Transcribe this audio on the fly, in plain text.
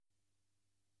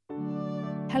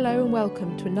Hello and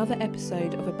welcome to another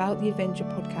episode of About the Adventure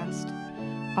podcast.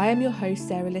 I am your host,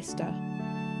 Sarah Lister.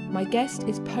 My guest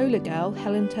is polar girl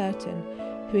Helen Turton,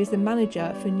 who is the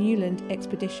manager for Newland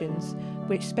Expeditions,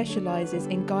 which specialises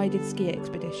in guided ski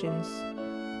expeditions.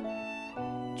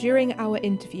 During our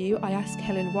interview, I asked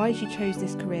Helen why she chose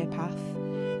this career path,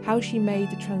 how she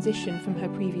made the transition from her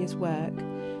previous work,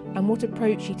 and what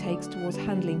approach she takes towards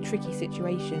handling tricky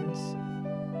situations.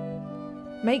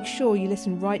 Make sure you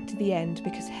listen right to the end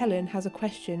because Helen has a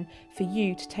question for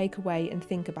you to take away and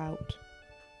think about.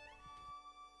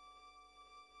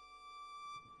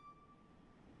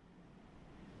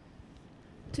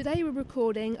 Today we're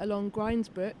recording along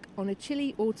Grimesbrook on a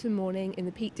chilly autumn morning in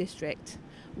the Peak District.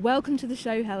 Welcome to the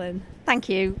show, Helen. Thank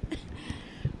you.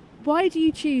 Why do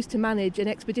you choose to manage an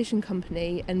expedition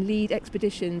company and lead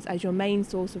expeditions as your main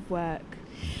source of work?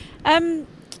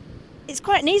 It's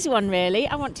quite an easy one, really.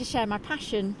 I want to share my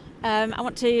passion. I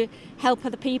want to help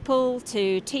other people,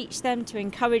 to teach them, to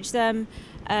encourage them,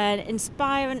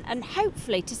 inspire and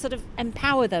hopefully to sort of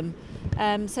empower them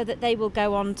so that they will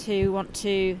go on to want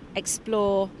to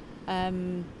explore, I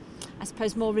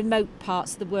suppose, more remote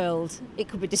parts of the world. It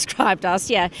could be described as,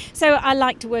 yeah. So I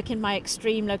like to work in my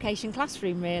extreme location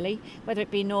classroom, really, whether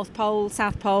it be North Pole,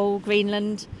 South Pole,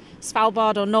 Greenland,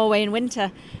 Svalbard or Norway in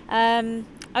winter.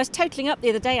 I was totaling up the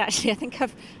other day, actually. I think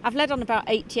I've led on about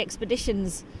 80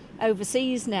 expeditions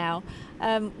overseas now,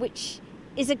 which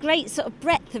is a great sort of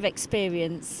breadth of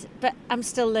experience, but I'm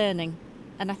still learning.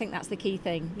 And I think that's the key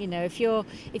thing. You know, if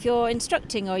you're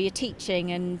instructing or you're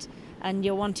teaching and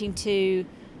you're wanting to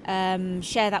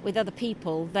share that with other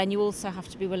people, then you also have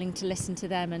to be willing to listen to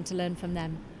them and to learn from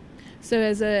them. So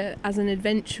as an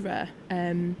adventurer,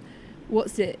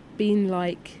 what's it been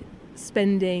like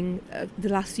spending the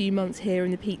last few months here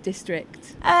in the Peak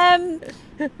District?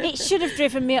 It should have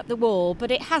driven me up the wall,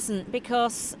 but it hasn't,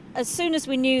 because as soon as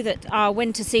we knew that our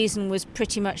winter season was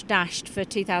pretty much dashed for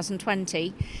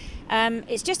 2020,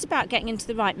 it's just about getting into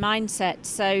the right mindset.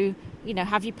 So, you know,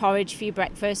 have your porridge for your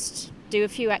breakfast, do a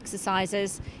few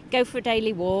exercises, go for a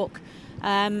daily walk.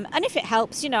 And if it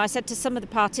helps, you know, I said to some of the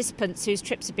participants whose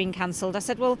trips have been cancelled, I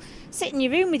said, well, sit in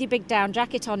your room with your big down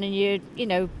jacket on and your, you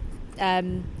know,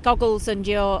 goggles and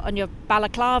your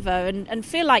balaclava and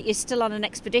feel like you're still on an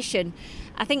expedition.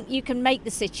 I think you can make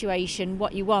the situation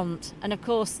what you want. And of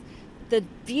course, the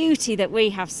beauty that we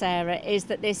have, Sarah, is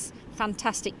that this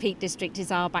fantastic Peak District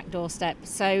is our back doorstep.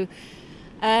 So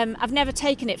I've never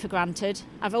taken it for granted.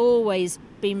 I've always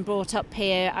been brought up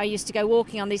here. I used to go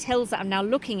walking on these hills that I'm now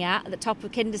looking at the top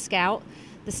of Kinderscout,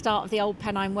 the start of the old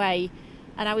Pennine Way.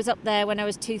 And I was up there when I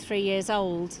was 2-3 years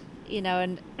old. You know,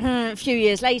 and a few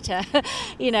years later,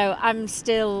 you know, I'm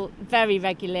still very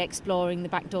regularly exploring the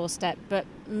back doorstep, but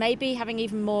maybe having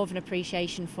even more of an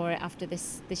appreciation for it after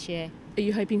this year. Are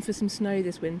you hoping for some snow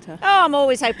this winter? Oh, I'm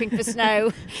always hoping for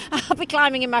snow. I'll be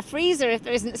climbing in my freezer if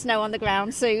there isn't snow on the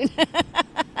ground soon.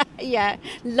 Yeah,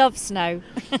 love snow.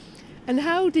 And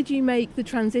how did you make the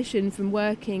transition from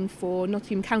working for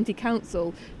Nottingham County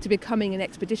Council to becoming an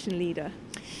expedition leader?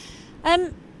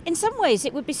 In some ways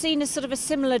it would be seen as sort of a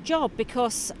similar job,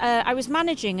 because I was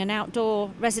managing an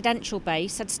outdoor residential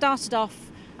base. I'd started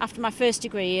off after my first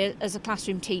degree as a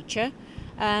classroom teacher,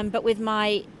 but with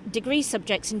my degree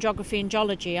subjects in geography and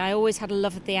geology, I always had a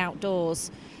love of the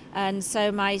outdoors. And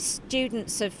so my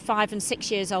students of 5 and 6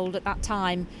 years old at that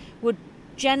time would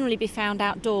generally be found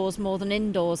outdoors more than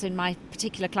indoors in my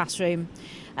particular classroom.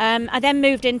 I then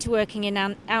moved into working in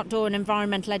outdoor and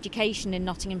environmental education in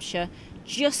Nottinghamshire,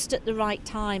 just at the right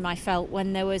time, I felt,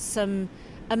 when there was some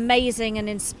amazing and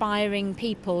inspiring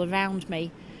people around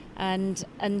me, and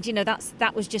you know,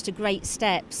 that was just a great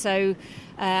step. So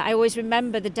I always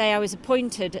remember the day I was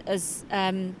appointed as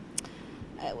the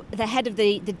head of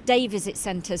the day visit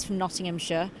centres from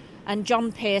Nottinghamshire, and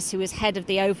John Pearce, who was head of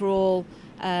the overall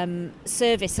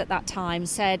service at that time,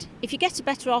 said, if you get a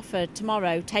better offer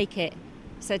tomorrow, take it.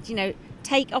 Said, you know,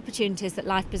 take opportunities that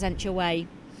life presents your way.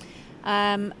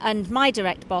 And my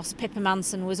direct boss, Pippa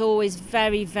Manson, was always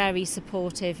very, very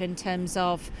supportive in terms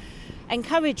of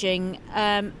encouraging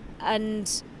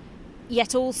and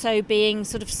yet also being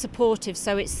sort of supportive.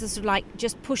 So it's sort of like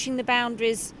just pushing the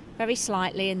boundaries very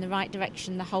slightly in the right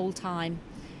direction the whole time.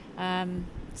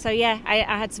 So yeah, I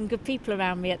had some good people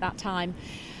around me at that time.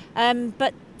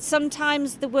 But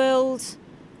sometimes the world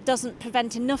doesn't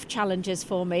prevent enough challenges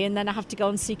for me, and then I have to go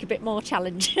and seek a bit more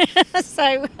challenge.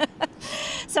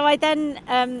 So I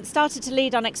then started to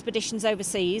lead on expeditions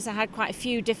overseas. I had quite a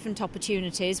few different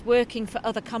opportunities working for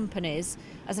other companies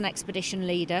as an expedition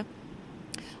leader.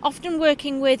 often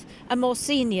working with a more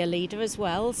senior leader as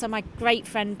well. So my great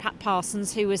friend Pat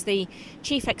Parsons, who was the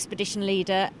chief expedition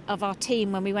leader of our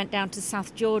team when we went down to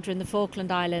South Georgia and the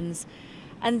Falkland Islands.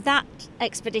 And that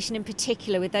expedition in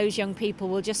particular with those young people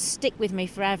will just stick with me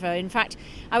forever. In fact,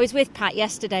 I was with Pat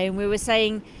yesterday and we were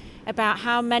saying about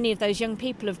how many of those young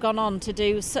people have gone on to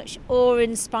do such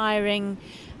awe-inspiring,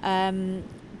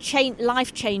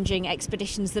 life-changing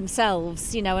expeditions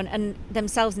themselves, and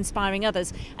themselves inspiring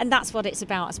others. And that's what it's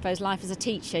about, I suppose, life as a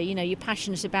teacher. You're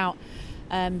passionate about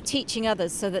teaching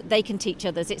others so that they can teach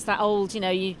others. It's that old,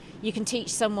 you can teach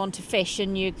someone to fish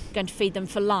and you're going to feed them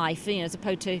for life, as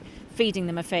opposed to feeding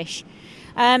them a fish.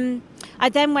 I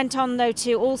then went on, though,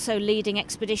 to also leading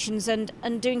expeditions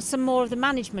and doing some more of the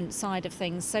management side of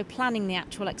things, so planning the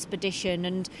actual expedition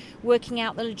and working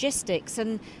out the logistics.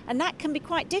 And that can be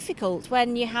quite difficult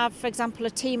when you have, for example, a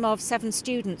team of 7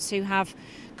 students who have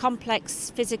complex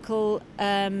physical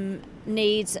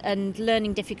needs and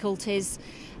learning difficulties.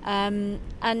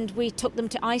 And we took them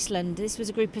to Iceland. This was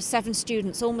a group of 7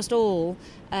 students, almost all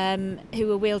who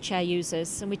were wheelchair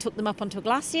users, and we took them up onto a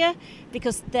glacier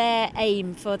because their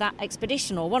aim for that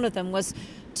expedition, or one of them, was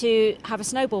to have a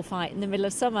snowball fight in the middle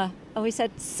of summer. And we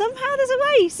said, somehow there's a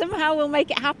way, somehow we'll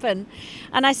make it happen.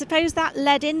 And I suppose that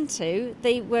led into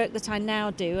the work that I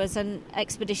now do as an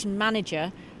expedition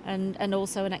manager and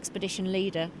also an expedition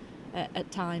leader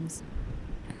at times.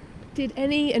 Did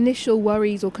any initial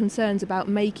worries or concerns about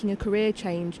making a career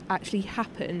change actually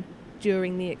happen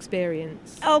during the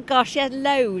experience? Oh gosh, yeah,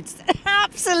 loads.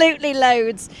 Absolutely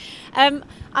loads.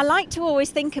 I like to always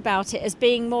think about it as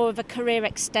being more of a career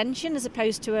extension as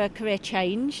opposed to a career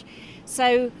change.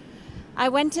 So I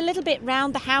went a little bit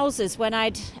round the houses when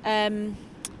I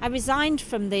resigned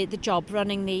from the job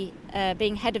running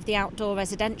being head of the outdoor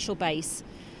residential base.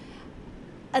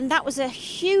 And that was a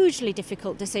hugely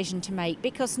difficult decision to make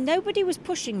because nobody was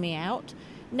pushing me out,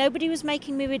 nobody was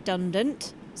making me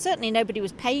redundant, certainly nobody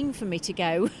was paying for me to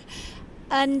go.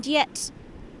 And yet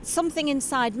something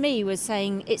inside me was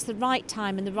saying it's the right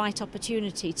time and the right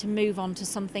opportunity to move on to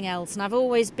something else. And I've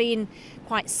always been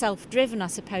quite self-driven, I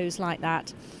suppose, like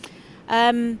that.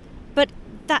 But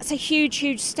that's a huge,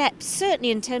 huge step,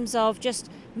 certainly in terms of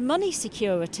just money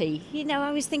security.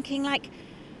 I was thinking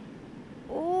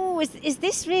is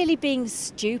this really being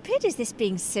stupid? Is this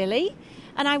being silly?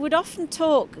 And I would often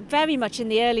talk very much in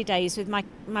the early days with my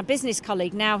business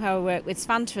colleague, now who I work with,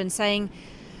 Svante, and saying,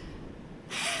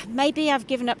 maybe I've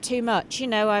given up too much.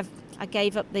 I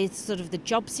gave up the sort of the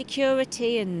job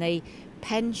security and the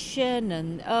pension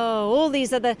and all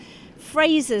these other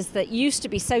phrases that used to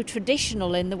be so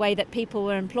traditional in the way that people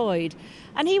were employed.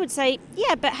 And he would say,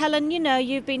 yeah, but Helen,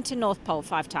 you've been to North Pole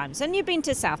 5 times, and you've been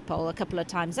to South Pole a couple of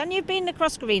times, and you've been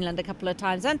across Greenland a couple of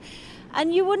times,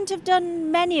 and you wouldn't have done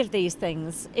many of these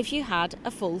things if you had a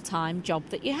full-time job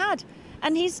that you had.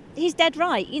 And he's dead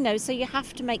right, so you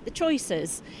have to make the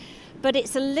choices. But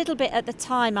it's a little bit at the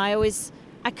time,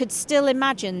 I could still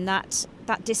imagine that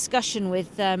discussion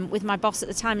with my boss at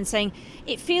the time and saying,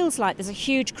 it feels like there's a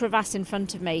huge crevasse in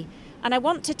front of me and I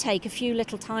want to take a few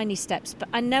little tiny steps, but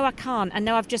I know I can't. I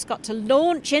know I've just got to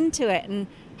launch into it and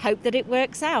hope that it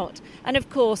works out. And of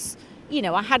course,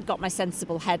 I had got my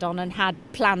sensible head on and had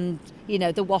planned,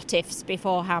 the what ifs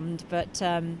beforehand. But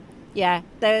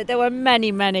there were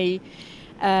many, many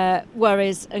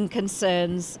worries and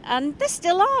concerns, and there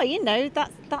still are.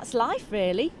 That's life,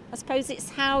 really. I suppose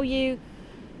it's how you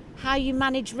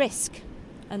manage risk,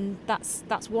 and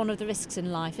that's one of the risks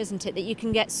in life, isn't it? That you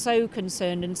can get so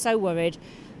concerned and so worried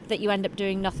that you end up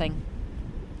doing nothing.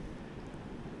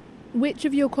 Which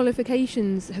of your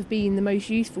qualifications have been the most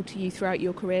useful to you throughout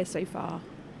your career so far?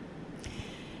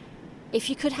 If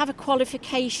you could have a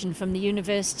qualification from the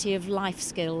University of Life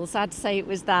Skills, I'd say it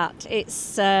was that.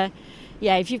 It's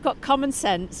if you've got common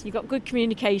sense, you've got good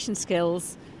communication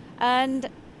skills, and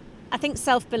I think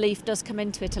self-belief does come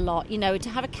into it a lot, to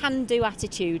have a can-do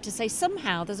attitude, to say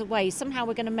somehow there's a way, somehow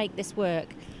we're going to make this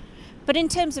work. But in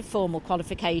terms of formal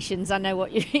qualifications, I know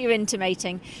what you're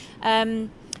intimating.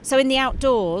 So in the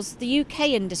outdoors, the UK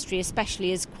industry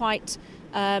especially is quite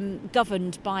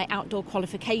governed by outdoor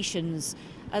qualifications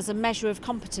as a measure of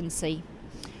competency.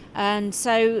 And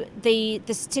so the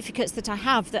certificates that I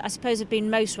have that I suppose have been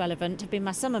most relevant have been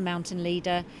my summer mountain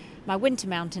leader, my winter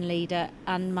mountain leader,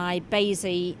 and my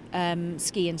BASI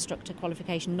ski instructor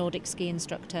qualification, Nordic ski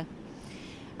instructor.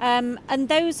 And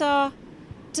those are,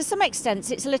 to some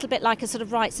extent, it's a little bit like a sort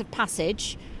of rites of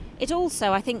passage. It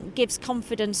also, I think, gives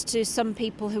confidence to some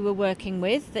people who we're working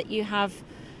with that you have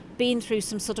been through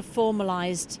some sort of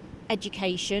formalised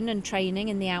education and training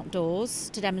in the outdoors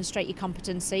to demonstrate your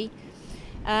competency.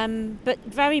 But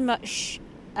very much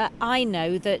I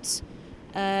know that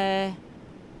I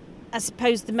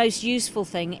suppose the most useful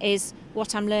thing is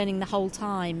what I'm learning the whole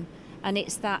time. And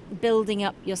it's that building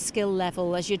up your skill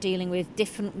level as you're dealing with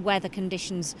different weather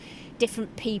conditions,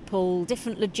 different people,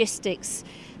 different logistics.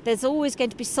 There's always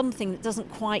going to be something that doesn't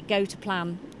quite go to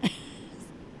plan.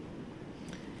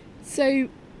 So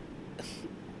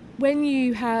when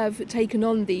you have taken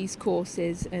on these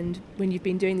courses and when you've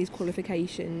been doing these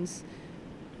qualifications,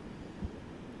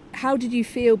 how did you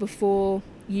feel before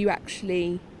you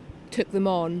actually took them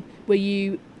on? Were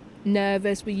you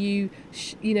nervous? Were you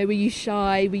were you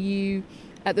shy? Were you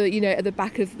at the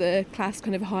back of the class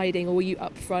kind of hiding, or were you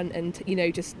up front and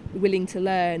just willing to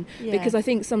learn? Yeah. Because I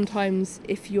think sometimes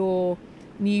if you're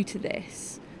new to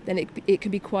this, then it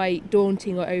can be quite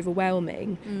daunting or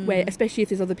overwhelming, where especially if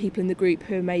there's other people in the group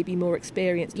who are maybe more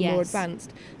experienced or more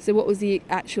advanced. So what was the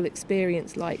actual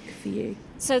experience like for you?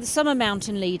 So the Summer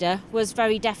Mountain Leader was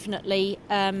very definitely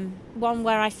one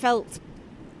where I felt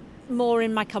more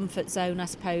in my comfort zone, I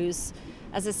suppose.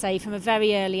 As I say, from a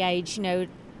very early age,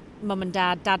 Mum and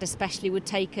Dad especially, would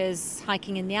take us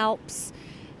hiking in the Alps,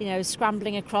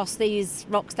 scrambling across these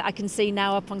rocks that I can see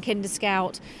now up on Kinder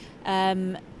Scout.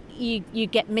 You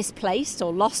get misplaced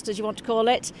or lost, as you want to call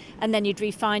it, and then you'd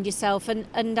re-find yourself.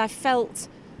 And I felt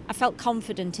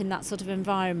confident in that sort of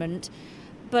environment,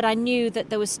 but I knew that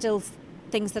there was still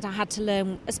things that I had to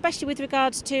learn, especially with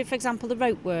regards to, for example, the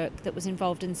rope work that was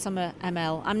involved in Summer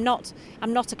ML. I'm not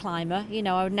a climber,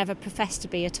 I would never profess to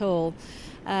be at all.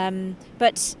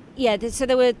 But yeah, so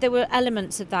there were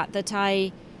elements of that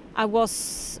I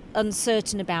was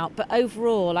uncertain about, but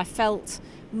overall I felt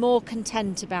more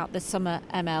content about the Summer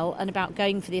ML and about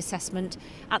going for the assessment.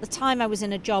 At the time I was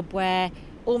in a job where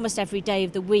almost every day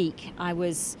of the week I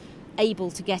was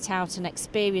able to get out and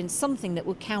experience something that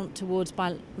would count towards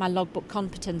my logbook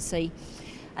competency.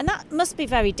 And that must be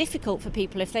very difficult for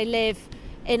people if they live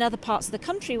in other parts of the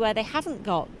country where they haven't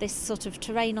got this sort of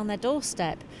terrain on their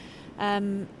doorstep.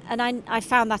 And I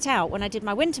found that out when I did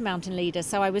my Winter Mountain Leader.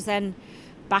 So I was then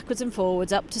backwards and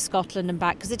forwards up to Scotland and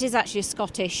back, because it is actually a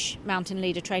Scottish Mountain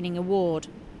Leader Training Award.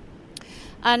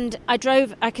 And I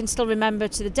can still remember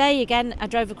to the day, again, I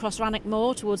drove across Rannoch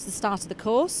Moor towards the start of the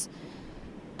course.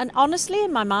 And honestly,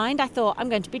 in my mind, I thought, I'm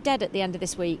going to be dead at the end of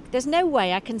this week. There's no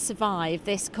way I can survive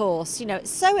this course. It's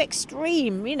so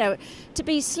extreme, to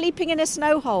be sleeping in a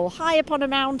snow hole high up on a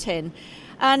mountain,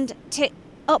 and to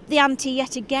up the ante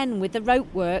yet again with the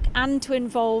rope work, and to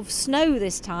involve snow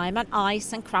this time, and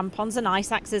ice and crampons and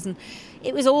ice axes. And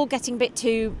it was all getting a bit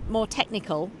too more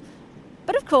technical.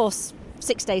 But of course,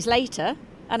 6 days later,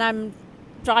 and I'm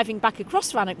driving back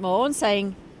across Rannoch Moor and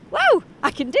saying, wow,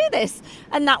 I can do this.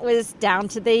 And that was down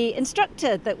to the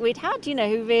instructor that we'd had,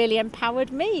 who really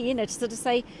empowered me, to sort of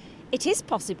say, it is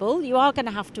possible. You are going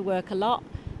to have to work a lot.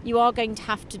 You are going to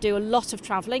have to do a lot of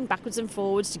travelling backwards and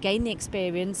forwards to gain the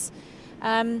experience.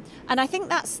 And I think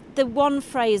that's the one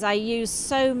phrase I use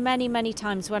so many, many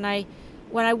times when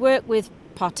I work with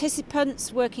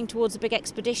participants working towards a big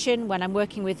expedition, when I'm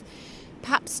working with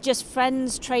perhaps just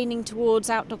friends training towards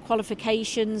outdoor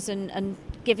qualifications and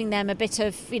giving them a bit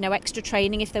of, extra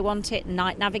training if they want it,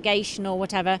 night navigation or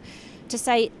whatever, to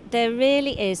say there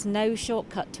really is no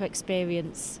shortcut to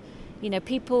experience.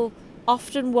 People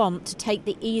often want to take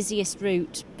the easiest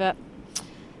route, but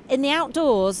in the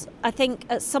outdoors, I think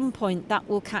at some point that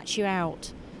will catch you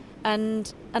out.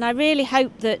 And I really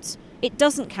hope that it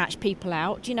doesn't catch people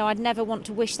out. I'd never want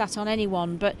to wish that on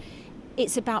anyone, but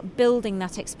it's about building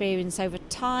that experience over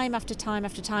time after time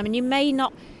after time. And you may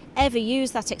not ever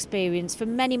use that experience for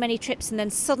many, many trips, and then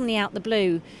suddenly out the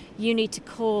blue you need to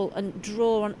call and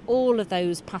draw on all of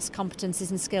those past competencies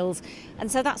and skills.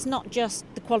 And so that's not just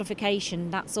the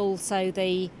qualification, that's also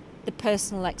the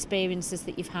personal experiences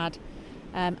that you've had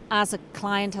as a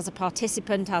client, as a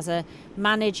participant, as a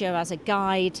manager, as a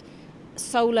guide,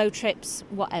 solo trips,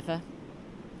 whatever.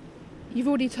 You've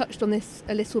already touched on this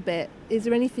a little bit. Is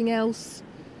there anything else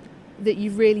that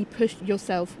you've really pushed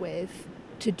yourself with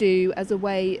to do as a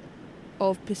way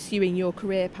of pursuing your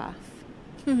career path?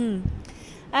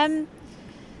 I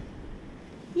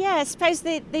suppose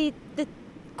the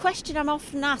question I'm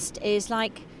often asked is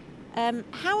like,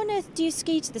 how on earth do you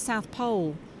ski to the South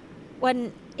Pole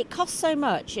when it costs so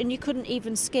much and you couldn't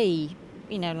even ski,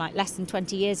 like less than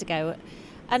 20 years ago?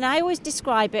 And I always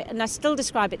describe it, and I still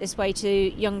describe it this way to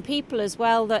young people as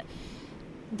well, that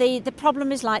the problem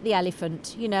is like the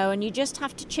elephant, and you just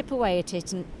have to chip away at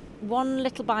it, and one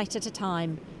little bite at a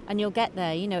time, and you'll get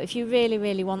there, if you really,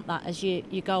 really want that as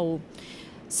your goal.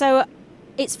 So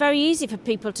it's very easy for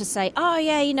people to say, oh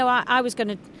yeah, I was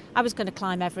going to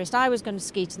climb Everest, I was going to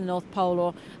ski to the North Pole,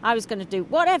 or I was going to do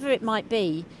whatever it might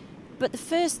be. But the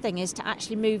first thing is to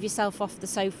actually move yourself off the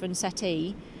sofa and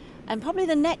settee. And probably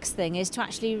the next thing is to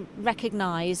actually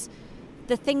recognise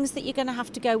the things that you're going to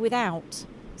have to go without.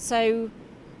 So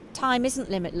time isn't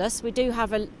limitless. We do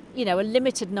have a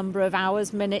limited number of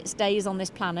hours, minutes, days on this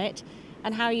planet,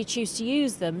 and how you choose to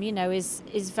use them,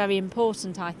 is very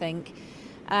important, I think.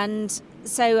 And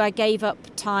so I gave up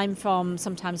time from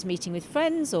sometimes meeting with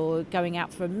friends or going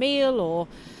out for a meal or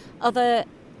other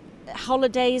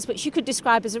holidays, which you could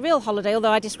describe as a real holiday,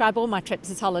 although I describe all my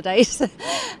trips as holidays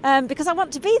because I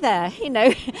want to be there,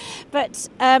 But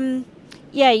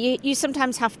you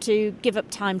sometimes have to give up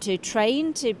time to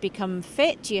train, to become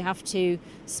fit. You have to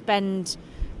spend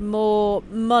more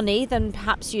money than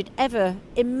perhaps you'd ever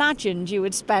imagined you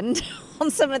would spend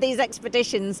on some of these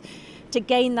expeditions to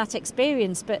gain that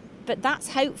experience. But that's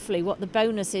hopefully what the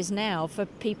bonus is now for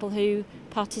people who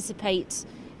participate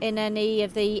in any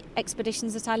of the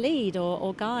expeditions that I lead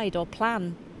or guide or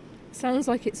plan. Sounds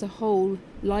like it's a whole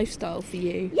lifestyle for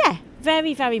you. Yeah,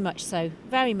 very, very much so.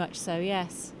 Very much so,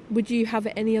 yes. Would you have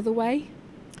it any other way?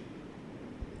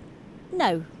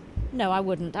 No, I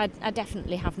wouldn't. I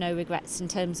definitely have no regrets in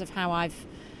terms of how I've...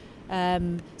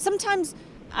 sometimes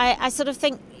I sort of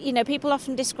think, people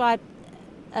often describe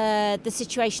the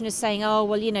situation as saying, oh,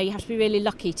 well, you have to be really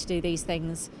lucky to do these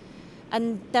things.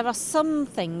 And there are some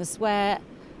things where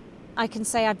I can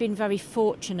say I've been very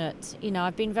fortunate.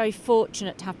 I've been very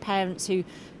fortunate to have parents who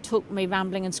took me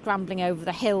rambling and scrambling over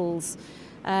the hills.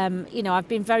 I've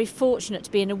been very fortunate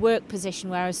to be in a work position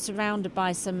where I was surrounded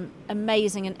by some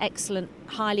amazing and excellent,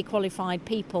 highly qualified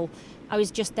people. I was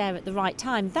just there at the right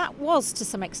time. That was, to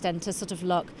some extent, a sort of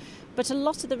luck. But a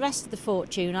lot of the rest of the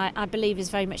fortune, I believe, is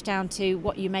very much down to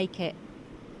what you make it.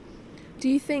 Do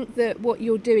you think that what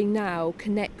you're doing now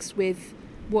connects with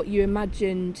what you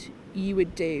imagined you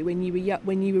would do when you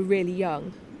were really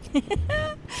young?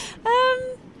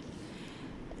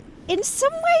 In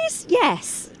some ways,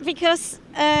 yes, because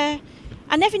I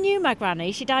never knew my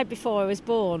granny. She died before I was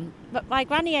born. But my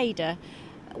granny Ada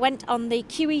went on the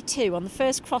QE2 on the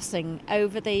first crossing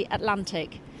over the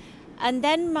Atlantic. And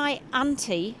then my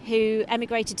auntie, who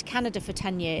emigrated to Canada for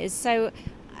 10 years, so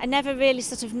I never really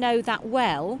sort of know that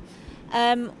well,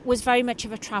 was very much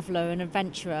of a traveller and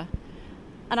adventurer.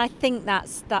 And I think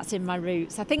that's in my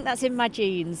roots. I think that's in my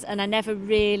genes, and I never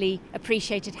really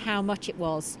appreciated how much it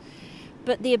was.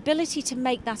 But the ability to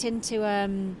make that into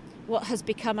what has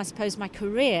become, I suppose, my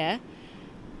career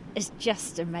is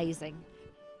just amazing.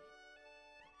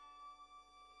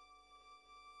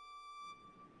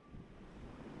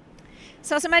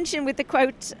 So as I mentioned with the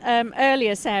quote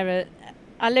earlier, Sarah,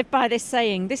 I live by this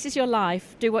saying, this is your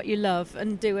life, do what you love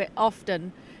and do it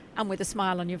often and with a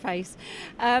smile on your face.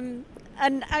 And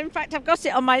in fact, I've got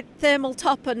it on my thermal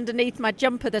top underneath my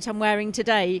jumper that I'm wearing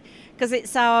today, because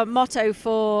it's our motto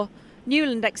for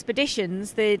Newland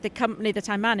Expeditions, the company that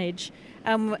I manage.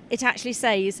 It actually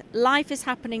says, life is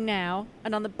happening now,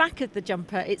 and on the back of the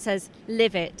jumper it says,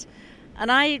 live it.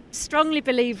 And I strongly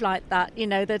believe like that,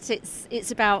 that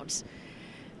it's about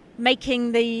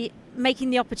making the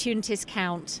opportunities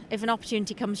count. If an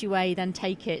opportunity comes your way, then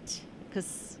take it,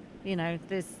 because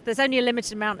there's only a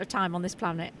limited amount of time on this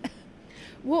planet.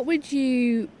 What would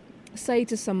you say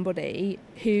to somebody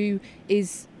who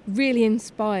is really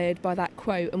inspired by that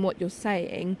quote and what you're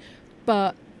saying,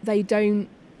 but they don't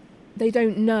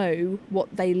know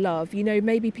what they love?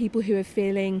 Maybe people who are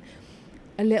feeling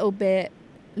a little bit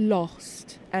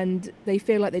lost and they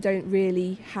feel like they don't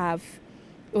really have,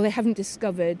 or they haven't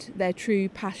discovered their true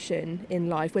passion in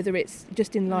life, whether it's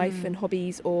just in life and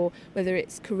hobbies or whether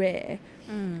it's career.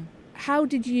 How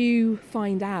did you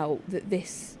find out that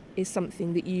this is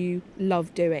something that you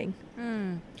love doing?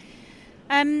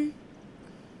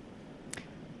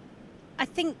 I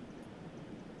think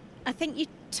you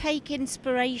take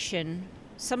inspiration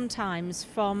sometimes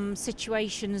from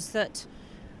situations that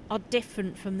are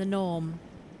different from the norm.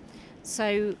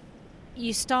 So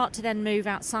you start to then move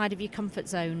outside of your comfort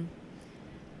zone.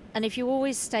 And if you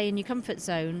always stay in your comfort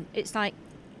zone, it's like,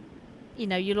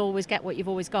 you'll always get what you've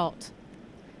always got.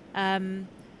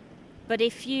 But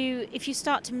if you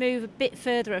start to move a bit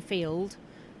further afield,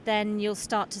 then you'll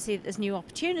start to see that there's new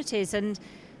opportunities. And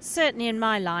certainly in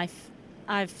my life,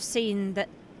 I've seen that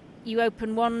you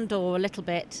open one door a little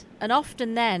bit, and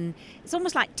often then it's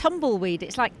almost like tumbleweed.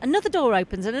 It's like another door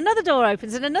opens and another door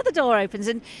opens and another door opens,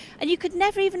 and you could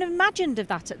never even have imagined of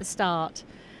that at the start.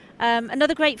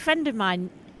 Another great friend of mine,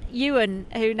 Ewan,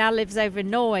 who now lives over in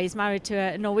Norway, is married to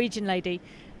a Norwegian lady,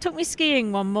 took me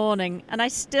skiing one morning, and I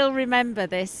still remember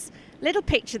this little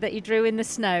picture that he drew in the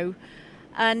snow,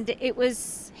 and it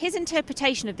was his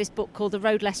interpretation of this book called The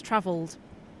Road Less Travelled.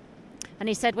 And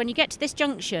he said, when you get to this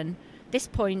junction, this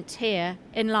point here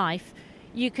in life,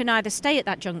 you can either stay at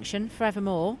that junction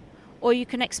forevermore, or you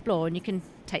can explore, and you can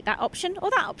take that option or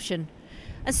that option.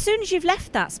 As soon as you've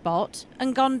left that spot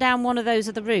and gone down one of those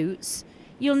other routes,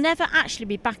 you'll never actually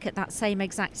be back at that same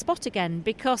exact spot again,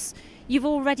 because you've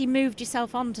already moved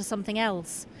yourself on to something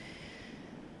else.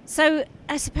 So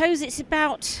I suppose it's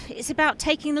about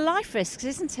taking the life risks,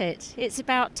 isn't it? It's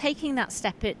about taking that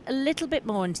step a little bit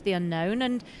more into the unknown,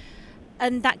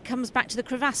 and that comes back to the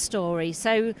crevasse story.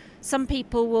 So some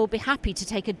people will be happy to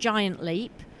take a giant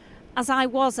leap, as I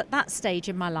was at that stage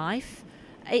in my life.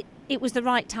 It was the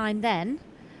right time then,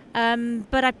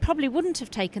 but I probably wouldn't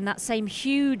have taken that same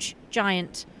huge,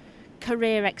 giant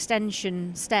career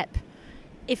extension step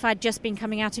if I'd just been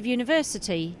coming out of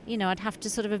university. I'd have to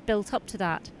sort of have built up to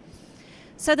that.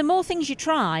 So the more things you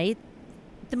try,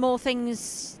 the more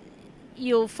things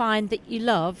you'll find that you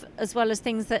love, as well as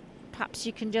things that perhaps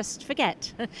you can just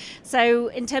forget. So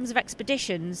in terms of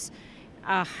expeditions,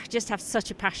 I just have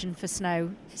such a passion for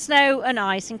snow and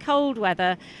ice and cold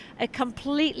weather are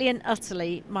completely and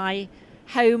utterly my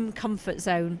home comfort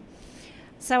zone.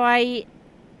 So I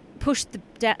pushed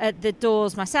the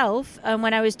doors myself, and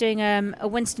when I was doing a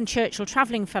Winston Churchill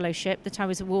travelling fellowship that I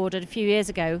was awarded a few years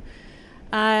ago,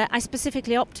 I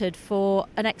specifically opted for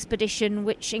an expedition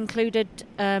which included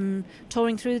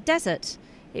touring through the desert.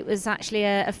 It was actually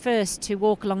a first to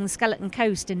walk along the Skeleton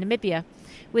Coast in Namibia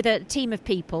with a team of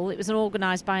people. It was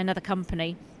organised by another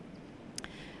company.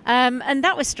 And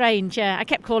that was strange. I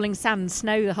kept calling sand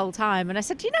snow the whole time. And I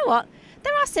said, you know what?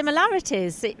 There are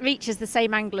similarities. It reaches the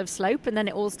same angle of slope and then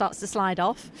it all starts to slide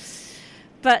off.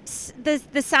 But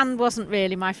the sand wasn't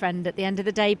really my friend at the end of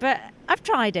the day. But I've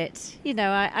tried it.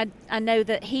 I know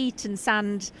that heat and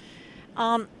sand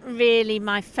aren't really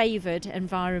my favoured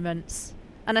environments.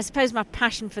 And I suppose my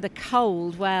passion for the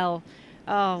cold,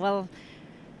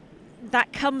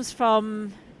 that comes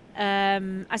from,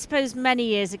 I suppose many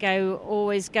years ago,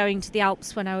 always going to the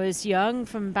Alps when I was young,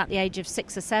 from about the age of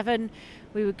 6 or 7.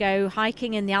 We would go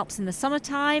hiking in the Alps in the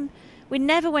summertime. We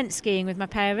never went skiing with my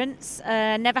parents,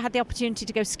 never had the opportunity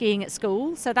to go skiing at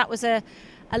school. So that was a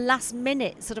last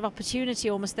minute sort of opportunity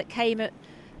almost that came at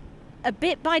a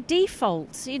bit by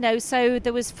default, So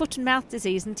there was foot and mouth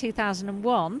disease in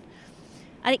 2001.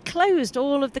 And it closed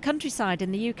all of the countryside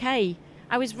in the UK.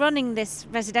 I was running this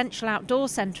residential outdoor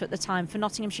centre at the time for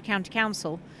Nottinghamshire County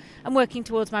Council and working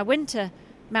towards my Winter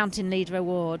Mountain Leader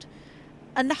Award.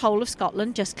 And the whole of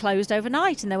Scotland just closed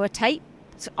overnight, and there were taped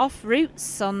off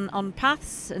routes on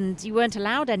paths, and you weren't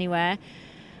allowed anywhere.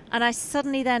 And I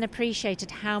suddenly then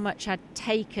appreciated how much I'd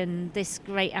taken this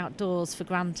great outdoors for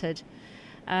granted.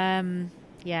 I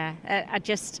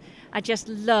just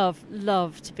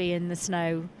love to be in the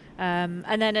snow.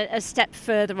 And then a step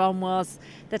further on was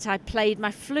that I played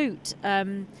my flute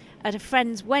at a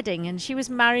friend's wedding, and she was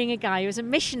marrying a guy who was a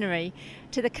missionary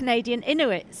to the Canadian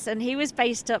Inuits, and he was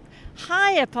based up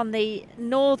high up on the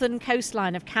northern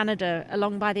coastline of Canada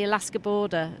along by the Alaska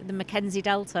border, the Mackenzie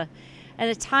Delta, in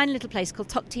a tiny little place called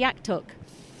Tuktoyaktuk.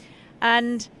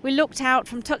 And we looked out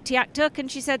from Tuktoyaktuk,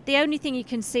 and she said, the only thing you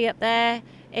can see up there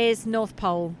is North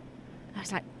Pole. I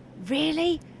was like,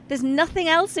 really? There's nothing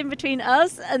else in between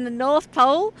us and the North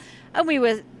Pole? And we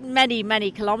were many,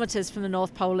 many kilometres from the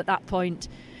North Pole at that point.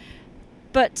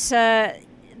 But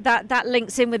that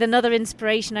links in with another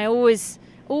inspiration I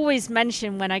always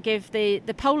mention when I give the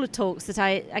polar talks that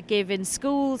I give in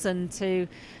schools and to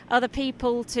other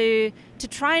people to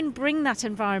try and bring that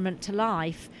environment to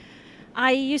life.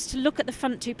 I used to look at the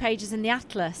front 2 pages in the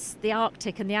Atlas, the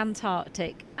Arctic and the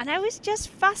Antarctic, and I was just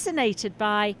fascinated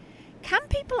by, can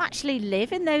people actually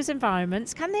live in those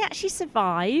environments? Can they actually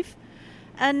survive?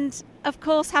 And of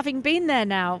course, having been there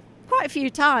now quite a few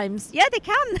times, yeah, they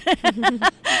can.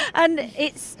 And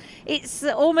it's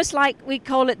almost like we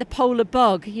call it the polar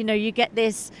bug. You get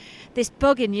this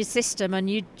bug in your system and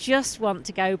you just want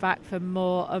to go back for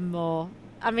more and more.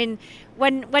 I mean,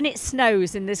 when it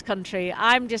snows in this country,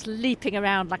 I'm just leaping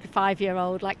around like a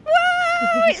 5-year-old, like,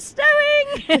 whoa, it's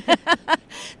snowing!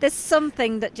 There's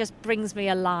something that just brings me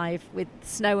alive with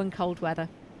snow and cold weather.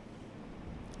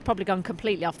 Probably gone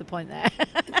completely off the point there.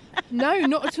 No,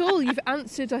 not at all. You've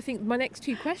answered, I think, my next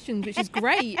 2 questions, which is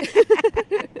great.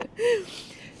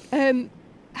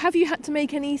 Have you had to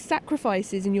make any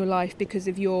sacrifices in your life because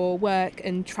of your work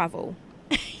and travel?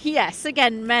 Yes,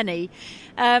 again, many.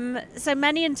 So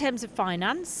many in terms of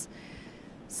finance.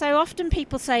 So often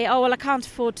people say, oh, well, I can't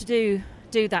afford to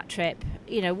do that trip.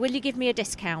 Will you give me a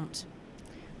discount?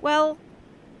 Well,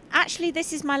 actually,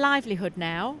 this is my livelihood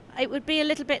now. It would be a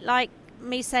little bit like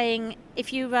me saying,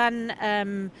 if you run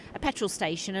a petrol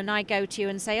station and I go to you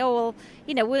and say, oh, well,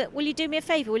 you know, will you do me a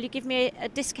favour? Will you give me a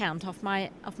discount off my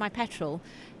petrol?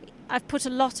 I've put a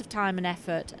lot of time and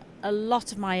effort, a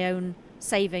lot of my own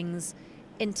savings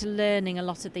into learning a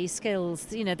lot of these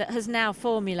skills, you know, that has now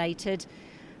formulated,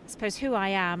 I suppose, who I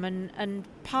am and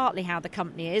partly how the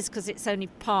company is, because it's only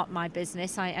part my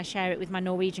business. I share it with my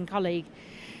Norwegian colleague.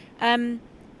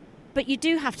 But you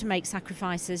do have to make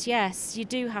sacrifices, yes. You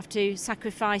do have to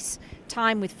sacrifice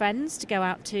time with friends to go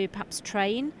out to perhaps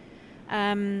train.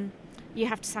 You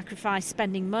have to sacrifice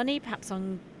spending money, perhaps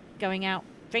on going out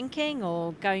drinking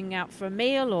or going out for a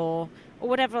meal or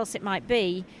whatever else it might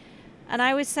be. And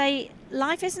I always say,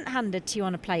 life isn't handed to you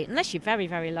on a plate, unless you're very,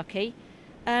 very lucky.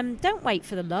 Don't wait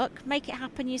for the luck. Make it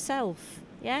happen yourself,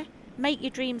 yeah? Make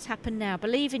your dreams happen now.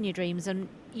 Believe in your dreams, and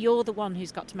you're the one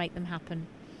who's got to make them happen.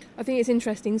 I think it's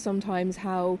interesting sometimes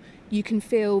how you can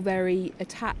feel very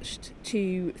attached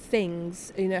to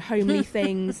things, you know, homely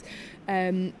things.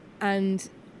 And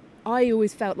I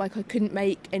always felt like I couldn't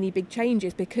make any big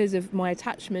changes because of my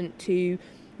attachment to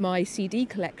my CD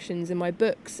collections and my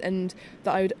books, and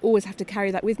that I would always have to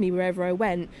carry that with me wherever I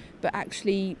went. But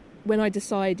actually, when I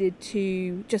decided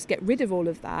to just get rid of all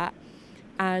of that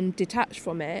and detach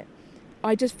from it,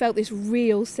 I just felt this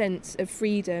real sense of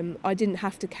freedom. I didn't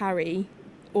have to carry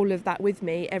all of that with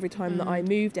me every time that I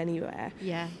moved anywhere.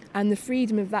 Yeah. And the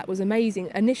freedom of that was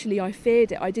amazing. Initially, I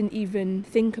feared it. I didn't even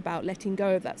think about letting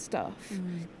go of that stuff.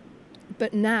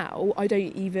 But now I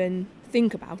don't even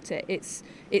think about it.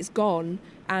 It's gone,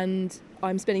 and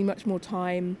I'm spending much more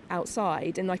time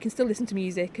outside, and I can still listen to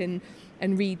music and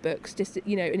read books, just,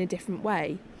 you know, in a different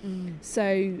way.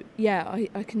 So yeah,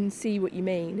 I can see what you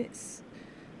mean. It's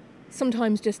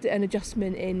sometimes just an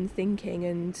adjustment in thinking,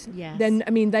 and then, I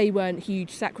mean, they weren't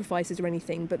huge sacrifices or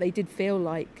anything, but they did feel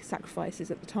like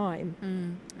sacrifices at the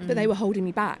time. But they were holding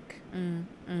me back.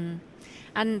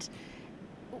 And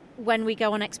when we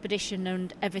go on expedition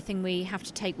and everything we have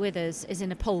to take with us is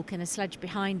in a pulk, in a sledge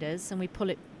behind us, and we pull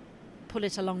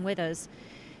it along with us,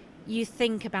 you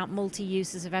think about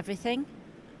multi-uses of everything,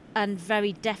 and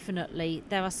very definitely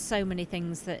there are so many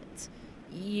things that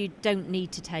you don't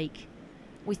need to take.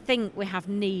 We think we have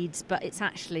needs, but it's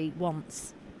actually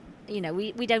wants. You know,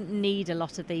 we don't need a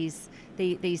lot of these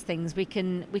things. We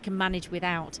can manage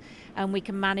without, and we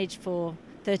can manage for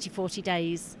 30, 40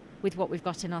 days with what we've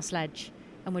got in our sledge,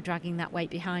 and we're dragging that weight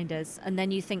behind us. And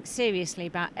then you think seriously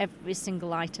about every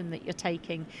single item that you're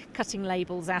taking, cutting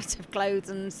labels out of clothes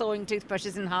and sawing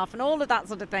toothbrushes in half and all of that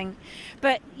sort of thing.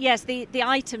 But yes, the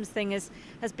items thing has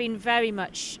been very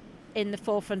much in the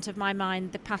forefront of my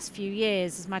mind the past few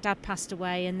years as my dad passed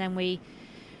away, and then we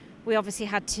obviously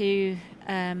had to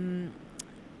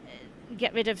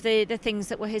get rid of the things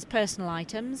that were his personal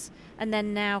items, and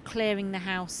then now clearing the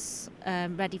house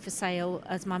ready for sale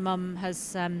as my mum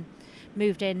has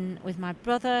moved in with my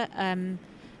brother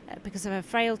because of her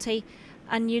frailty.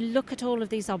 And you look at all of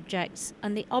these objects,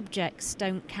 and the objects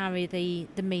don't carry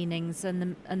the meanings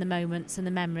and the moments and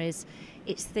the memories.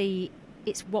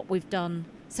 It's what we've done.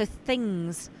 So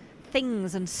things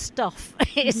and stuff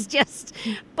is just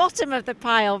bottom of the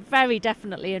pile, very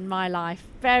definitely in my life,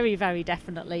 very, very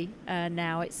definitely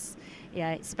now. It's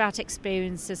about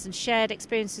experiences and shared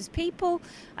experiences, people,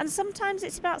 and sometimes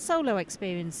it's about solo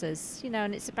experiences, you know,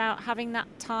 and it's about having that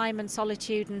time and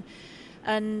solitude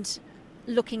and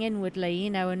looking inwardly, you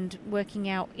know, and working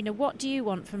out, you know, what do you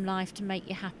want from life to make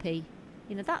you happy?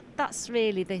 You know, that's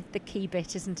really the key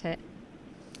bit, isn't it?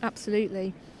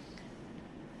 Absolutely.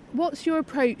 What's your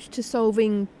approach to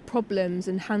solving problems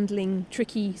and handling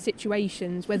tricky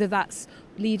situations, whether that's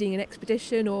leading an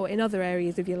expedition or in other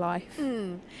areas of your life?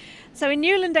 So in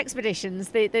Newland Expeditions,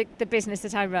 the business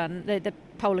that I run, the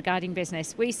polar guiding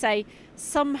business, we say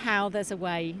somehow there's a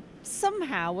way.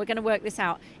 Somehow we're going to work this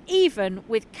out, even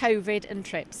with COVID and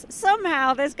trips.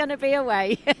 Somehow there's going to be a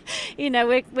way. You know,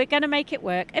 we're going to make it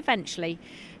work eventually.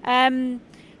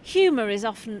 Humour is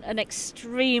often an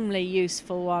extremely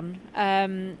useful one,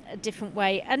 a different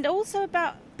way, and also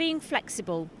about being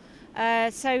flexible.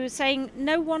 So saying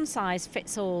no one size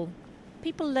fits all.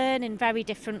 People learn in very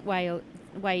different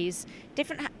ways.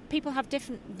 People have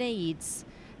different needs.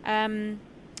 And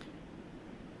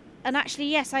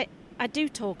actually, yes, I do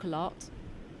talk a lot.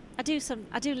 I do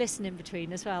listen in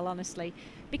between as well, honestly,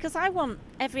 because I want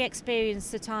every experience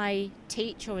that I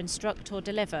teach or instruct or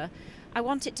deliver, I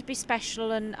want it to be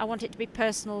special, and I want it to be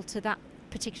personal to that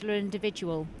particular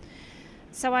individual.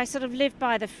 So I sort of live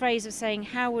by the phrase of saying,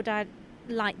 how would I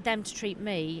like them to treat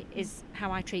me is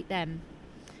how I treat them.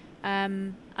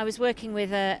 I was working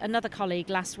with another colleague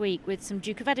last week with some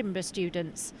Duke of Edinburgh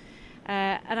students,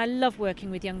 And I love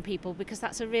working with young people because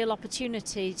that's a real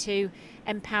opportunity to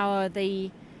empower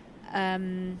the,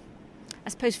 I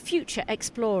suppose, future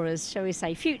explorers, shall we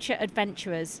say, future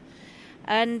adventurers.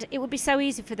 And it would be so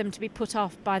easy for them to be put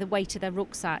off by the weight of their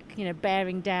rucksack,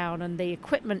 bearing down, and the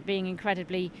equipment being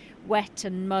incredibly wet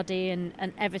and muddy and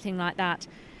everything like that.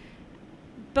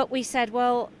 But we said,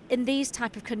 well, in these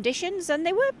type of conditions, and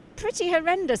they were pretty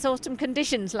horrendous autumn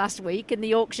conditions last week in the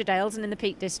Yorkshire Dales and in the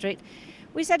Peak District,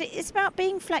 we said it's about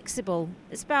being flexible.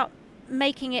 It's about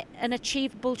making it an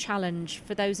achievable challenge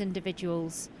for those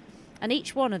individuals. And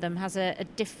each one of them has a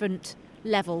different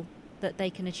level that they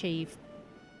can achieve.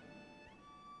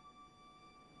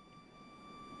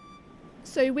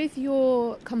 So with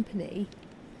your company,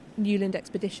 Newland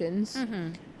Expeditions,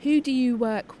 who do you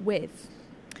work with?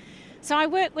 So I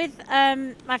work with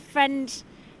my friend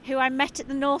who I met at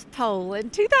the North Pole in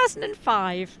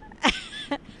 2005.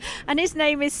 And his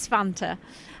name is Svante.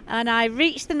 And I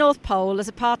reached the North Pole as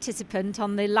a participant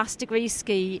on the last degree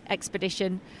ski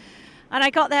expedition. And I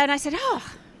got there and I said, a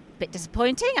bit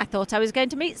disappointing. I thought I was going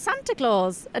to meet Santa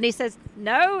Claus. And he says,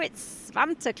 no, it's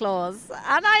Svante Claus.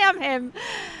 And I am him.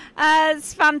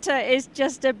 Svante is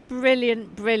just a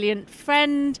brilliant, brilliant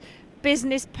friend,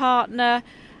 business partner,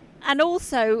 and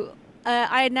also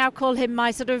I now call him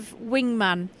my sort of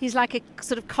wingman. He's like a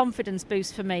sort of confidence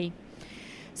boost for me.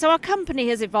 So our company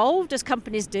has evolved, as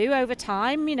companies do over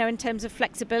time, in terms of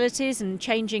flexibilities and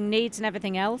changing needs and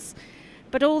everything else.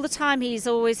 But all the time he's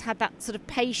always had that sort of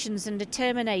patience and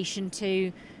determination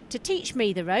to teach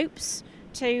me the ropes,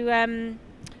 to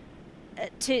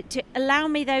allow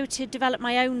me, though, to develop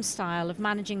my own style of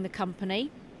managing the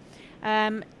company,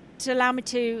 to allow me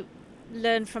to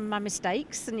learn from my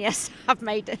mistakes. And yes, I've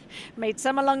made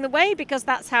some along the way, because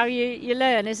that's how you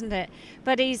learn, isn't it?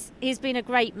 But he's been a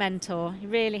great mentor. He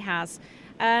really has.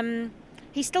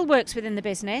 He still works within the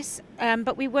business,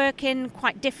 but we work in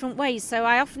quite different ways. So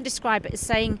I often describe it as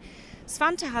saying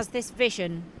Svante has this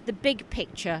vision, the big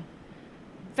picture.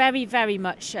 Very, very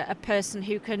much a person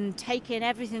who can take in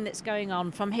everything that's going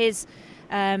on from his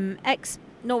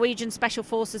ex-Norwegian Special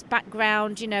Forces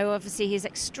background. Obviously he's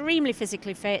extremely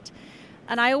physically fit.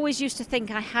 And I always used to think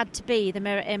I had to be the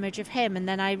mirror image of him. And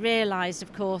then I realised,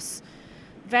 of course,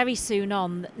 very soon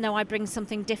on, that no, I bring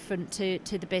something different to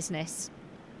the business.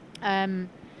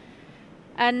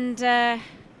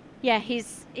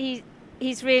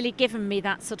 He's really given me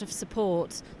that sort of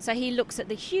support. So he looks at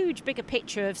the huge, bigger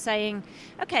picture of saying,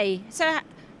 okay, so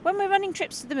when we're running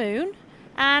trips to the moon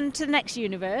and to the next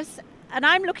universe, and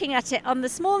I'm looking at it on the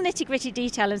small nitty-gritty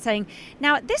detail and saying,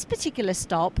 now at this particular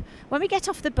stop, when we get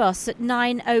off the bus at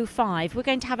 9:05, we're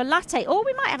going to have a latte, or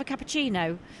we might have a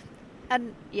cappuccino.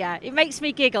 And yeah, it makes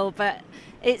me giggle, but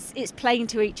it's playing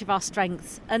to each of our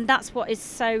strengths. And that's what is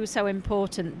so, so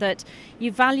important, that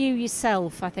you value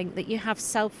yourself. I think that you have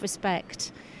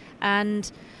self-respect.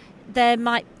 And there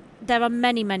are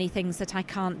many, many things that I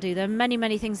can't do. There are many,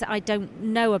 many things that I don't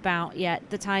know about yet,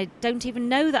 that I don't even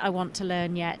know that I want to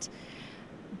learn yet.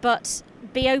 But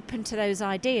be open to those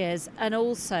ideas, and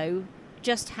also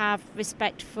just have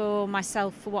respect for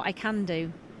myself for what I can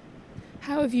do.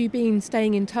 How have you been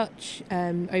staying in touch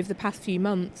over the past few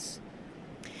months?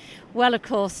 Well, of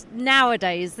course,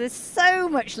 nowadays there's so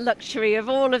much luxury of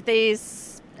all of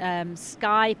these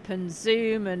Skype and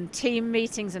Zoom and team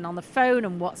meetings and on the phone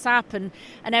and WhatsApp and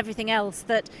everything else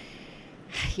that,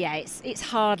 yeah, it's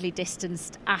hardly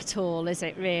distanced at all, is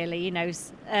it really?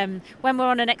 When we're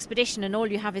on an expedition and all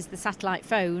you have is the satellite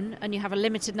phone and you have a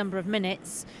limited number of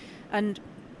minutes, and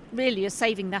really you're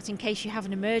saving that in case you have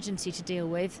an emergency to deal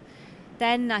with,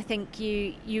 then I think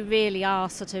you really are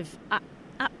sort of at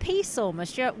peace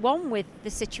almost. You're at one with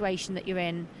the situation that you're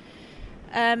in.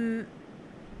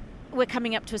 We're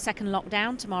coming up to a second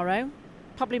lockdown tomorrow.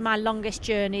 Probably my longest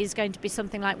journey is going to be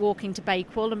something like walking to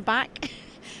Bakewell and back.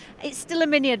 It's still a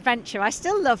mini adventure. I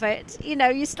still love it.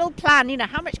 You still plan,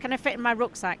 how much can I fit in my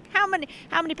rucksack? How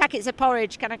many packets of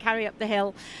porridge can I carry up the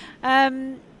hill?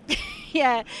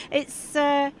 Yeah,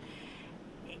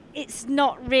 it's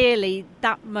not really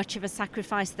that much of a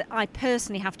sacrifice that I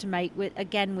personally have to make with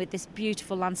this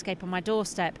beautiful landscape on my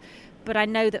doorstep. But I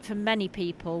know that for many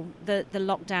people, the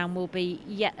lockdown will be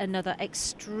yet another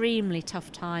extremely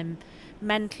tough time.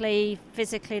 Mentally,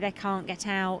 physically, they can't get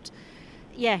out.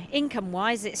 Yeah,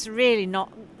 income-wise, it's really not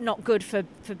good for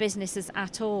businesses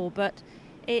at all. But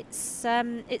it's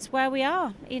where we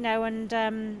are,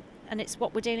 and it's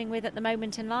what we're dealing with at the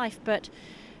moment in life. But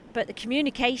the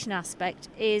communication aspect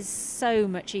is so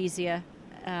much easier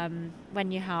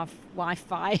when you have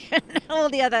Wi-Fi and all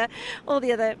the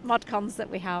other mod cons that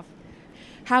we have.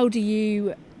 How do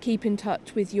you keep in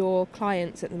touch with your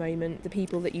clients at the moment, the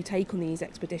people that you take on these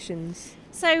expeditions?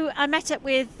 So I met up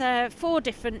with 4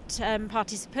 different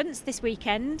participants this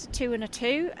weekend, 2 and a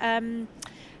 2,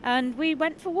 and we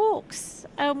went for walks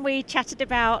and we chatted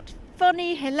about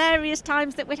funny, hilarious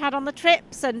times that we'd had on the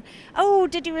trips, and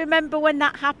did you remember when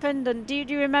that happened, and do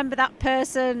you remember that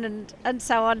person, and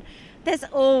so on. There's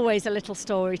always a little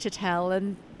story to tell,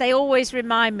 and they always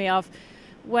remind me of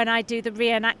when I do the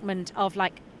reenactment of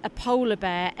like a polar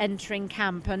bear entering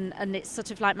camp, and it's sort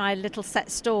of like my little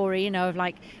set story, of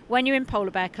like, when you're in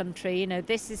polar bear country,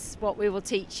 this is what we will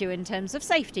teach you in terms of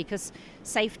safety, because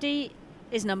safety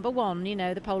is number one.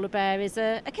 The polar bear is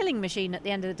a killing machine at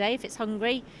the end of the day. If it's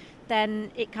hungry,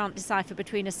 then it can't decipher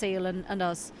between a seal and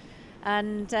us.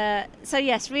 And so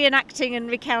yes, reenacting and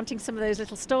recounting some of those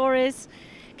little stories,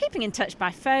 keeping in touch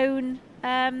by phone,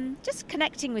 just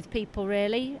connecting with people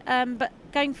really, but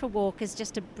going for a walk is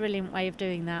just a brilliant way of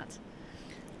doing that.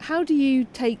 How do you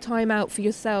take time out for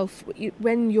yourself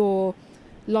when your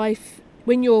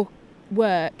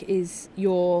work is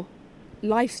your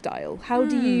lifestyle? How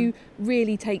do you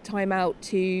really take time out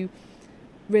to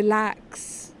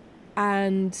relax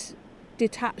and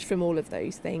detach from all of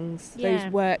those things, those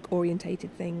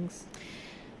work-orientated things?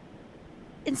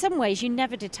 In some ways, you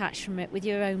never detach from it with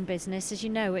your own business. As you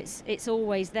know, it's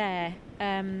always there.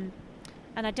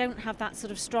 And I don't have that sort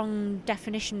of strong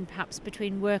definition, perhaps,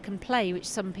 between work and play, which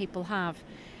some people have.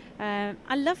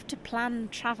 I love to plan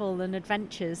travel and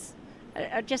adventures.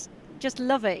 I just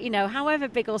love it, however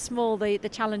big or small the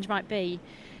challenge might be,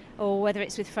 or whether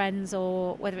it's with friends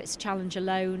or whether it's a challenge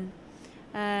alone.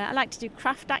 I like to do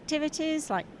craft activities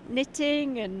like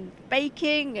knitting and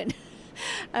baking,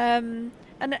 and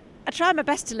I try my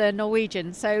best to learn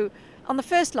Norwegian. So on the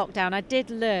first lockdown, I did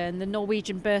learn the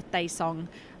Norwegian birthday song.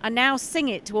 I now sing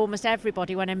it to almost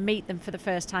everybody when I meet them for the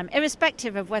first time,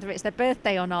 irrespective of whether it's their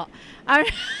birthday or not. I'm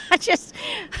just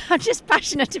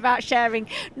passionate about sharing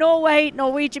Norway,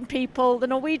 Norwegian people, the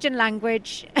Norwegian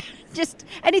language, just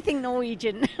anything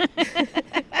Norwegian.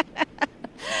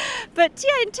 But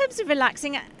yeah, in terms of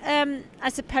relaxing, I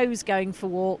suppose going for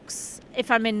walks.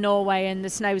 If I'm in Norway and the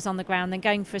snow's on the ground, then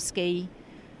going for a ski.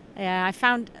 Yeah, I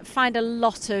find a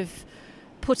lot of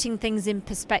putting things in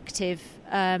perspective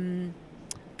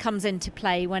comes into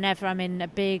play whenever I'm in a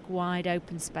big, wide,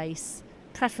 open space,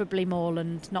 preferably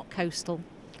moorland, not coastal.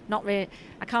 I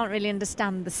can't really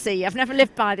understand the sea. I've never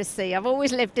lived by the sea. I've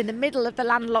always lived in the middle of the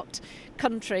landlocked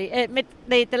country,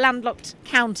 the landlocked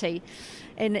county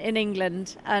in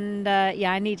England. And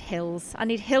I need hills. I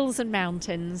need hills and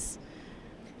mountains.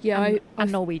 Yeah,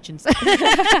 and Norwegians.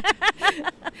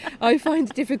 I find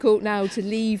it difficult now to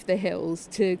leave the hills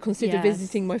to consider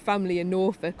visiting my family in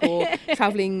Norfolk or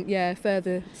travelling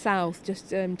further south.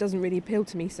 Just doesn't really appeal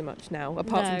to me so much now,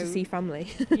 apart from to see family.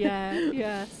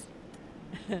 Yes.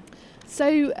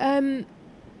 So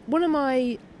one of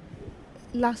my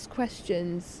last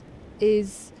questions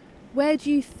is, where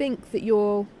do you think that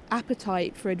your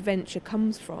appetite for adventure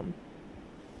comes from?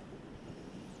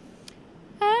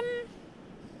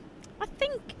 I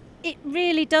think it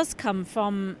really does come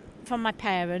from my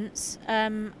parents.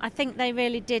 I think they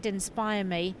really did inspire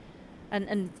me,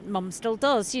 and Mum still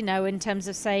does, in terms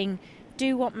of saying,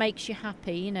 do what makes you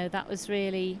happy. That was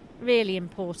really, really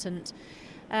important.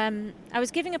 I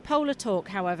was giving a polar talk,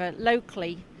 however,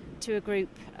 locally to a group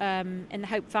in the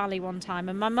Hope Valley one time,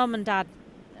 and my mum and dad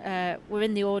were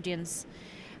in the audience,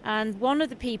 and one of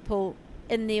the people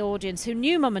in the audience who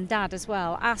knew Mum and Dad as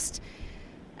well asked,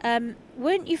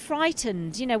 weren't you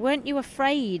frightened? Weren't you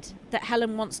afraid that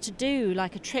Helen wants to do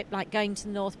like a trip like going to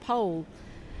the North Pole?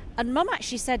 And Mum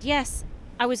actually said, yes,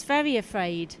 I was very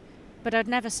afraid, but I'd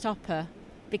never stop her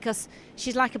because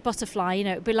she's like a butterfly,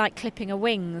 it would be like clipping her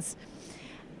wings.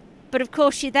 But of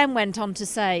course she then went on to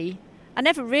say, I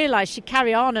never realised she'd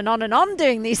carry on and on and on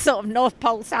doing these sort of North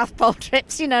Pole, South Pole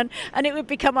trips, and it would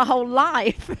become a whole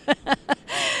life.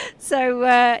 So,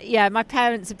 my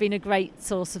parents have been a great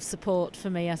source of support for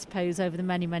me, I suppose, over the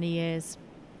many, many years.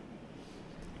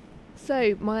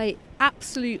 So, my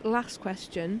absolute last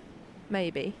question,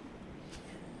 maybe.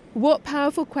 What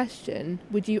powerful question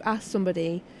would you ask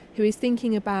somebody who is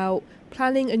thinking about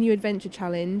planning a new adventure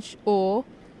challenge or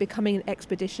becoming an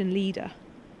expedition leader?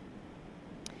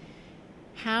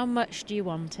 How much do you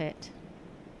want it?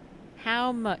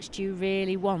 How much do you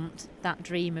really want that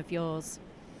dream of yours?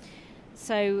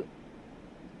 So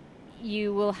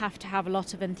you will have to have a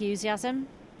lot of enthusiasm,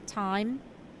 time,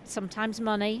 sometimes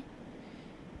money.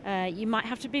 You might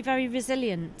have to be very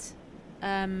resilient.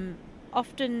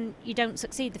 Often you don't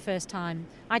succeed the first time.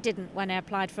 I didn't when I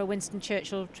applied for a Winston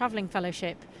Churchill travelling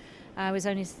fellowship. I was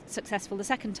only successful the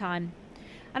second time.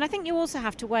 And I think you also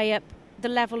have to weigh up the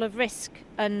level of risk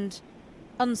and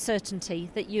uncertainty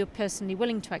that you're personally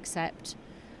willing to accept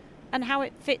and how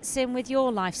it fits in with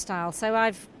your lifestyle. So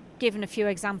I've given a few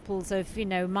examples of,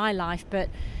 my life, but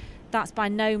that's by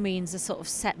no means a sort of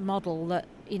set model that,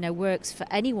 works for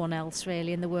anyone else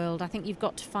really in the world. I think you've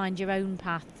got to find your own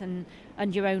path and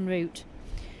your own route.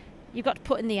 You've got to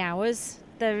put in the hours.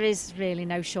 There is really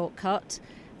no shortcut.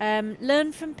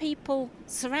 Learn from people,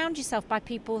 surround yourself by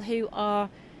people who are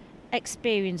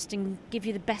experienced and give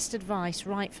you the best advice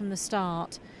right from the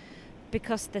start,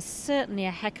 because there's certainly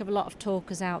a heck of a lot of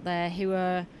talkers out there who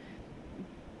are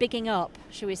bigging up,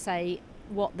 shall we say,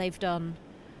 what they've done.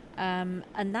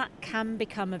 And that can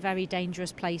become a very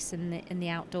dangerous place in the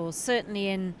outdoors, certainly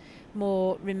in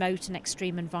more remote and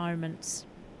extreme environments.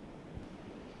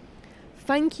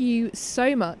 Thank you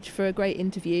so much for a great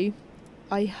interview.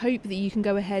 I hope that you can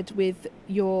go ahead with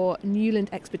your Newland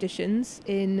expeditions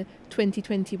in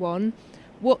 2021.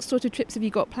 What sort of trips have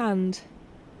you got planned?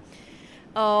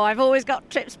 Oh, I've always got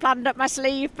trips planned up my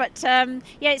sleeve, but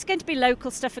it's going to be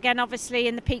local stuff again, obviously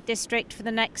in the Peak District for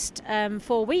the next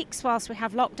 4 weeks whilst we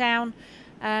have lockdown.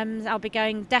 I'll be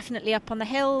going definitely up on the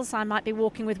hills. I might be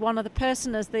walking with one other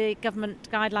person as the government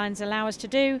guidelines allow us to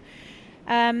do.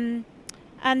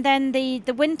 And then the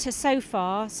winter so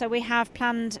far, so we have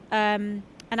planned an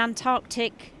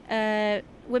Antarctic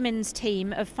women's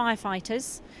team of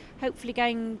firefighters, hopefully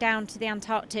going down to the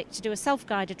Antarctic to do a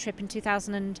self-guided trip in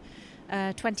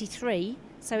 2023.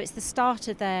 So it's the start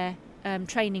of their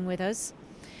training with us.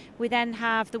 We then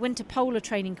have the winter polar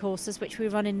training courses, which we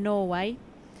run in Norway,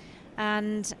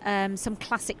 and some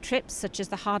classic trips such as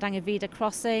the Hardangervidda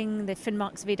crossing, the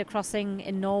Finnmarksvidda crossing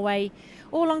in Norway,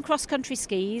 all on cross-country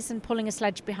skis and pulling a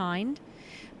sledge behind.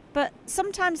 But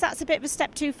sometimes that's a bit of a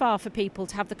step too far for people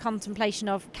to have the contemplation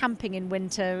of camping in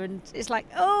winter, and it's like,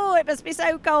 oh, it must be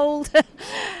so cold.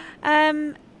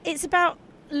 It's about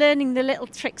learning the little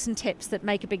tricks and tips that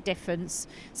make a big difference.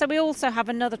 So we also have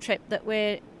another trip that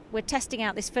we're testing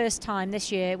out this first time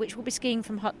this year, which will be skiing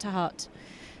from hut to hut.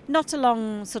 Not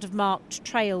along sort of marked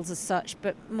trails as such,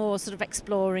 but more sort of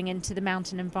exploring into the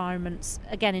mountain environments,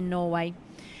 again in Norway.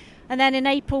 And then in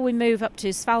April we move up to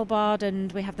Svalbard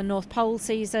and we have the North Pole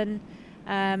season.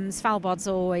 Svalbard's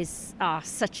always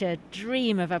such a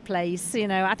dream of a place.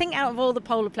 I think out of all the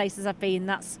polar places I've been,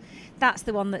 that's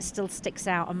the one that still sticks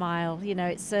out a mile.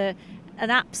 It's an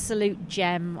absolute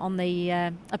gem on the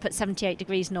up at 78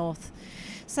 degrees north.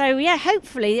 So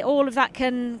hopefully all of that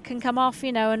can come off,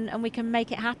 and we can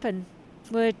make it happen.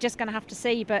 We're just going to have to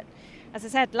see. But as I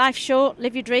said, life's short,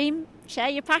 live your dream, share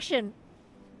your passion.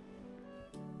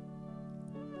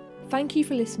 Thank you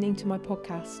for listening to my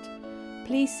podcast.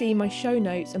 Please see my show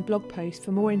notes and blog post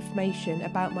for more information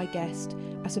about my guest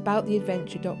at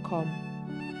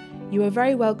abouttheadventure.com. You are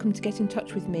very welcome to get in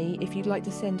touch with me if you'd like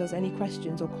to send us any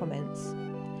questions or comments.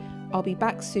 I'll be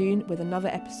back soon with another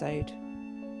episode.